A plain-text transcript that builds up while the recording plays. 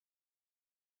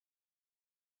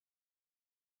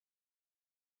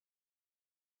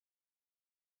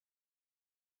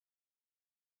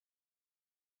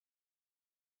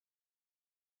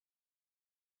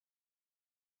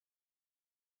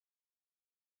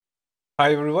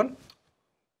Hi everyone,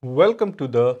 welcome to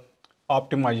the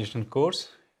optimization course,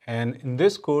 and in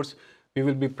this course we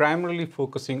will be primarily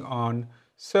focusing on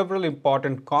several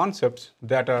important concepts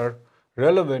that are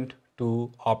relevant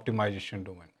to optimization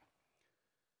domain.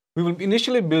 We will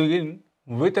initially begin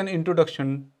with an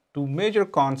introduction to major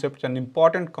concepts and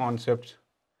important concepts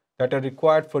that are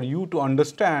required for you to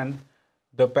understand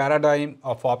the paradigm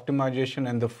of optimization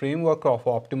and the framework of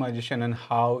optimization and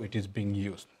how it is being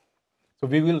used. So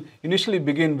we will initially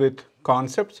begin with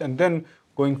concepts, and then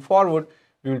going forward,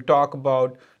 we will talk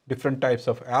about different types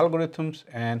of algorithms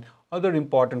and other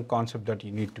important concepts that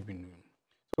you need to be knowing.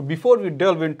 So before we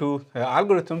delve into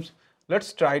algorithms,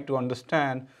 let's try to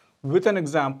understand with an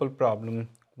example problem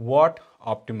what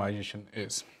optimization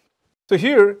is. So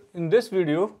here in this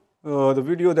video, the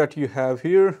video that you have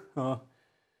here,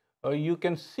 you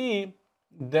can see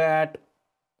that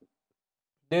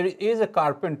there is a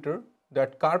carpenter.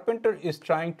 That carpenter is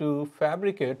trying to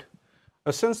fabricate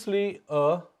essentially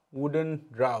a wooden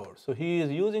drawer. So he is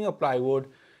using a plywood,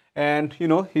 and he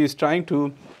is trying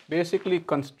to basically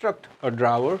construct a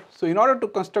drawer. So in order to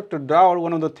construct a drawer,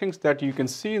 one of the things that you can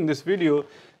see in this video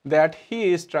that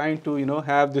he is trying to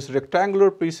have this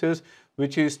rectangular pieces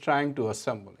which he is trying to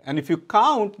assemble. And if you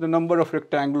count the number of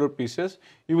rectangular pieces,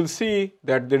 you will see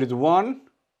that there is 1,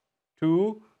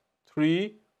 2,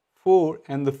 3, 4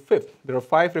 and the fifth. There are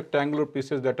 5 rectangular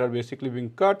pieces that are basically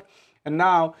being cut, and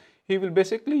now he will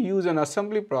basically use an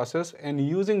assembly process, and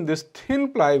using this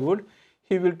thin plywood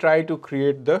he will try to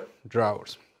create the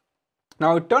drawers.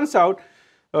 Now it turns out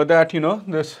that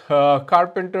this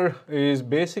carpenter is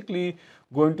basically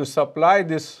going to supply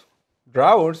these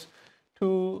drawers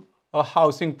to a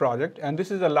housing project, and this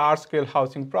is a large scale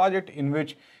housing project in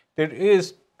which there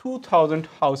is 2,000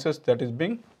 houses that is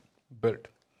being built.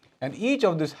 And each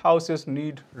of these houses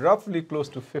need roughly close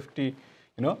to 50,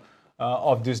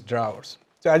 of these drawers.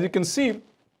 So as you can see,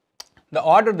 the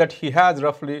order that he has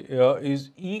roughly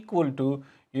is equal to,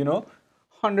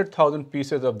 100,000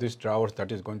 pieces of these drawers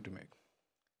that is going to make.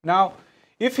 Now,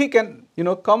 if he can,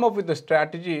 come up with a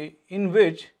strategy in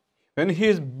which when he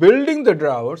is building the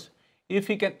drawers, if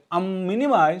he can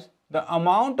minimize the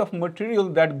amount of material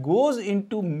that goes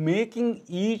into making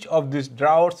each of these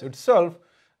drawers itself,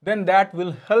 then that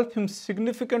will help him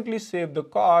significantly save the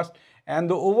cost, and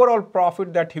the overall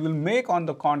profit that he will make on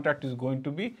the contract is going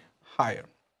to be higher.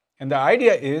 And the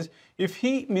idea is, if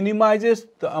he minimizes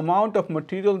the amount of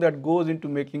material that goes into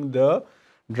making the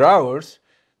drawers,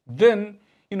 then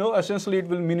essentially it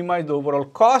will minimize the overall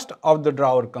cost of the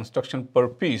drawer construction per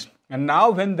piece. And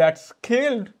now when that's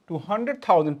scaled to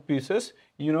 100,000 pieces,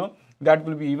 that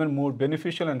will be even more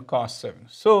beneficial and cost saving.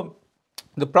 So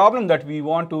the problem that we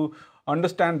want to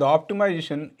understand the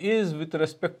optimization is with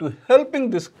respect to helping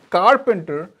this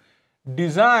carpenter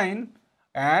design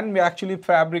and actually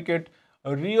fabricate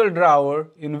a real drawer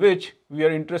in which we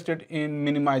are interested in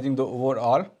minimizing the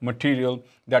overall material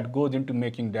that goes into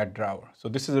making that drawer. So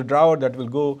this is a drawer that will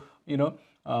go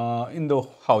in the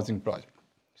housing project.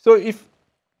 So if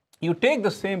you take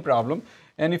the same problem,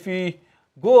 and if we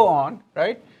go on,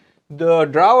 right, the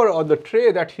drawer or the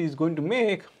tray that he is going to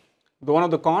make, one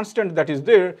of the constants that is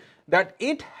there, that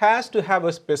it has to have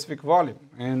a specific volume,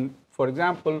 and for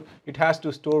example it has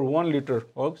to store 1 liter.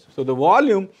 So the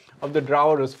volume of the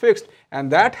drawer is fixed,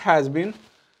 and that has been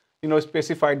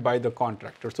specified by the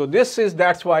contractor. So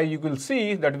that's why you will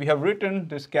see that we have written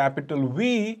this capital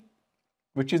V,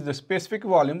 which is the specific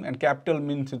volume, and capital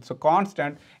means it's a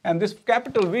constant, and this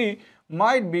capital V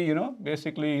might be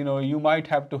basically you might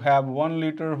have to have 1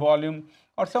 liter volume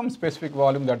or some specific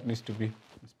volume that needs to be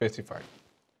specified.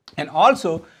 And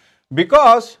also,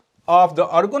 because of the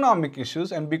ergonomic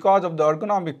issues and because of the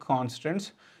ergonomic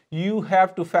constraints, you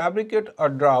have to fabricate a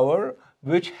drawer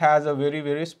which has a very,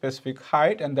 very specific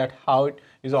height, and that height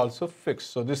is also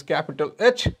fixed. So this capital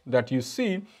H that you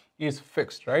see is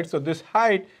fixed, right? So this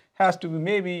height has to be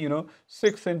maybe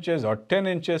 6 inches or 10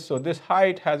 inches. So this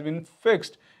height has been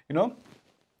fixed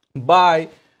by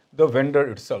the vendor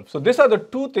itself. So these are the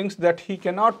two things that he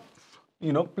cannot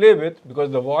play with, because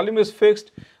the volume is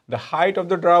fixed, the height of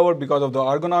the drawer, because of the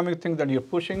ergonomic thing that you're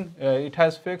pushing, it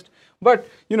has fixed. But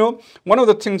one of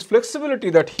the things,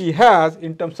 flexibility that he has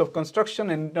in terms of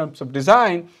construction and in terms of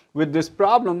design with this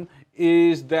problem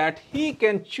is that he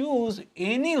can choose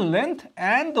any length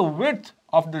and the width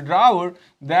of the drawer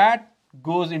that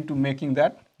goes into making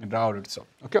that drawer itself.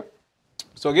 Okay.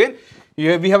 So again,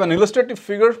 we have an illustrative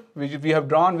figure which we have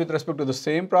drawn with respect to the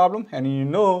same problem, and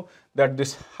that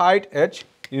this height H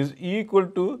is equal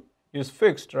to, is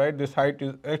fixed, right? This height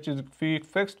is H is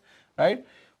fixed, right?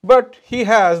 But he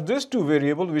has these two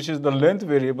variables, which is the length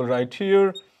variable right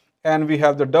here and we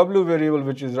have the W variable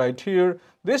which is right here.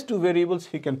 These two variables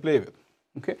he can play with,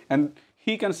 okay, and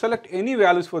he can select any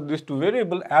values for these two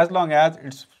variables as long as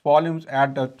its volumes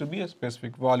add up to be a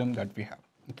specific volume that we have.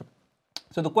 Okay.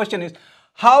 So the question is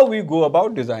how we go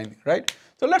about designing, right?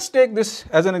 So let's take this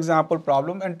as an example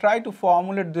problem and try to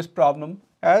formulate this problem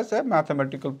as a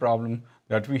mathematical problem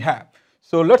that we have.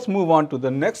 So let's move on to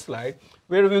the next slide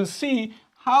where we'll see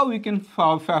how we can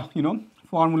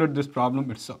formulate this problem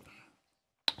itself.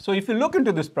 So if you look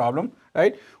into this problem,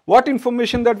 right, what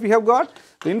information that we have got?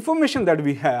 The information that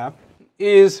we have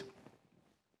is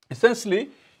essentially,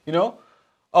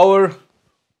 our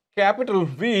capital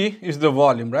V is the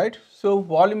volume, right? So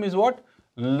volume is what?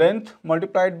 Length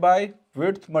multiplied by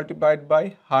width multiplied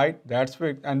by height, that's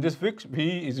width, and this width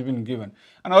V is been given.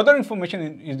 Another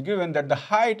information is given that the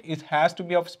height has to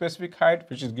be of specific height,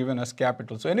 which is given as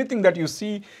capital. So anything that you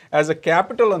see as a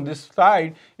capital on this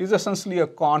side is essentially a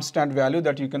constant value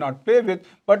that you cannot play with,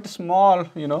 but small,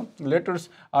 letters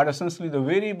are essentially the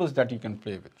variables that you can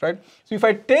play with, right? So if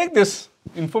I take this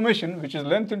information, which is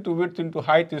length into width into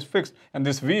height is fixed, and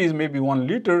this V is maybe 1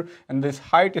 liter and this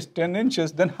height is 10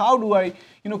 inches, then how do I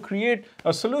create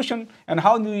a solution, and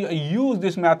how do I use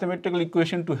this mathematical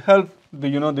equation to help the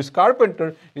this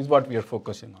carpenter is what we are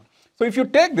focusing on. So if you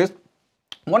take this,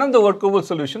 one of the workable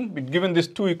solution, given these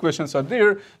two equations are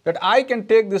there, that I can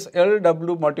take this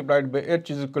LW multiplied by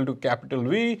H is equal to capital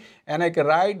V, and I can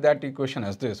write that equation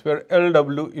as this, where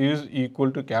LW is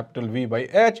equal to capital V by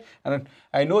H, and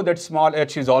I know that small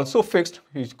h is also fixed,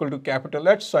 is equal to capital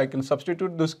H, so I can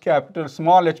substitute this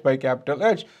small h by capital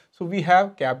H. So we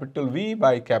have capital V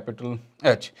by capital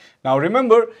H. Now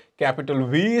remember, capital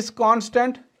V is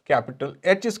constant, capital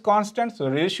H is constant, so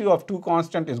ratio of two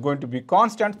constant is going to be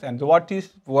constant, and what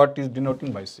is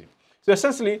denoting by C. So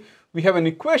essentially we have an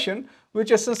equation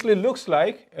which essentially looks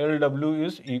like LW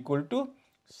is equal to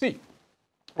C,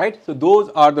 right? So those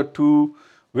are the two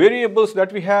variables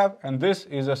that we have, and this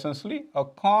is essentially a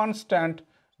constant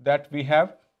that we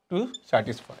have to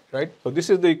satisfy, right? So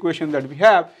this is the equation that we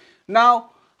have. Now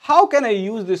how can I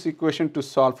use this equation to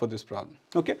solve for this problem?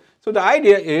 Okay, so the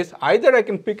idea is either I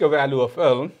can pick a value of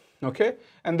L, okay,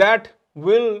 and that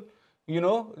will,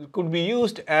 could be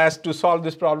used as to solve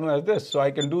this problem as this. So I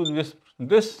can do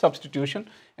this substitution,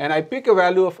 and I pick a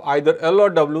value of either L or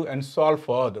W and solve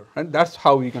for other, and that's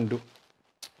how we can do,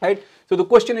 right? So the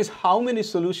question is how many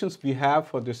solutions we have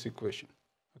for this equation,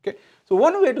 okay? So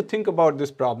one way to think about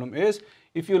this problem is,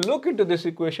 if you look into this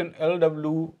equation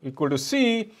LW equal to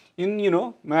C,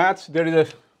 in maths there is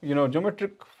a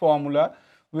geometric formula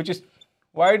which is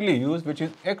widely used, which is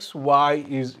xy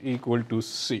is equal to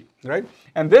C, right?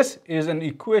 And this is an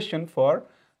equation for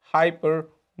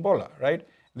hyperbola, right?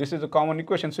 This is a common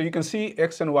equation. So you can see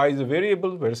x and y is a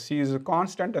variable where C is a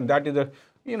constant, and that is a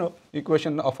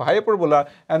equation of a hyperbola,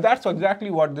 and that's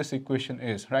exactly what this equation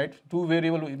is, right? Two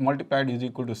variable multiplied is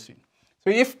equal to C. So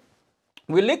if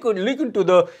we look into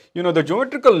the the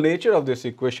geometrical nature of this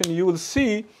equation, you will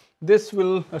see this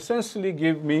will essentially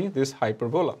give me this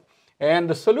hyperbola. And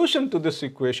the solution to this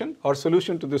equation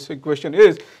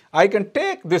is I can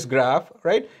take this graph,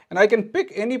 right, and I can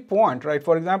pick any point, right?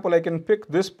 For example, I can pick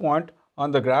this point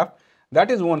on the graph.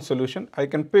 That is one solution. I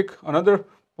can pick another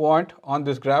point on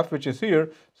this graph which is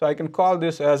here. So I can call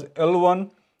this as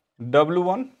L1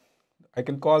 W1. I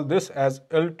can call this as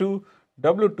L2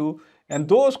 W2. And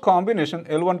those combinations,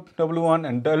 L1 W1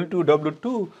 and L2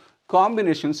 W2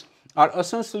 combinations, are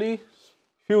essentially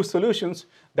few solutions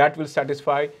that will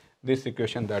satisfy this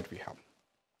equation that we have.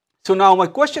 So now my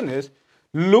question is,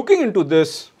 looking into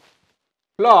this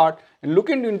plot and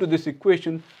looking into this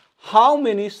equation, how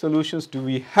many solutions do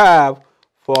we have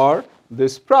for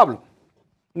this problem?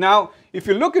 Now, if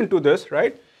you look into this,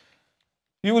 right,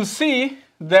 you will see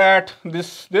that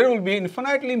there will be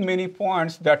infinitely many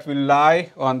points that will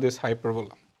lie on this hyperbola.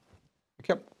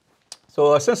 Okay,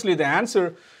 so essentially the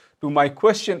answer to my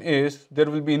question is there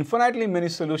will be infinitely many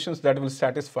solutions that will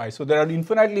satisfy. So there are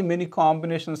infinitely many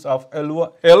combinations of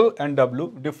L and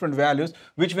W, different values,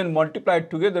 which when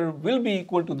multiplied together will be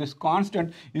equal to this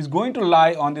constant is going to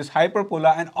lie on this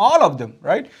hyperbola, and all of them,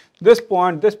 right? This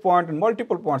point, and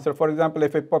multiple points. So for example,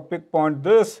 if I pick point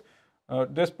this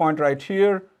point right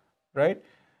here, right?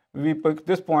 We pick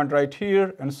this point right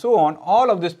here, and so on. All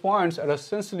of these points are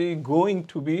essentially going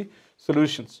to be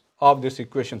solutions of this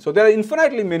equation. So there are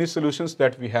infinitely many solutions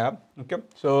that we have. Okay,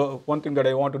 so one thing that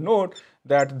I want to note,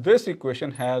 that this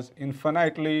equation has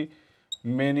infinitely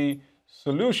many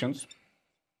solutions.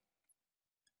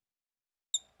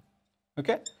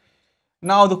 Okay,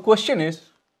 now the question is,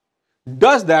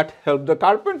 does that help the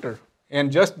carpenter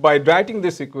And just by writing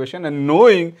this equation and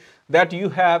knowing that you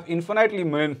have infinitely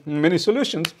many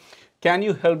solutions, can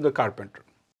you help the carpenter?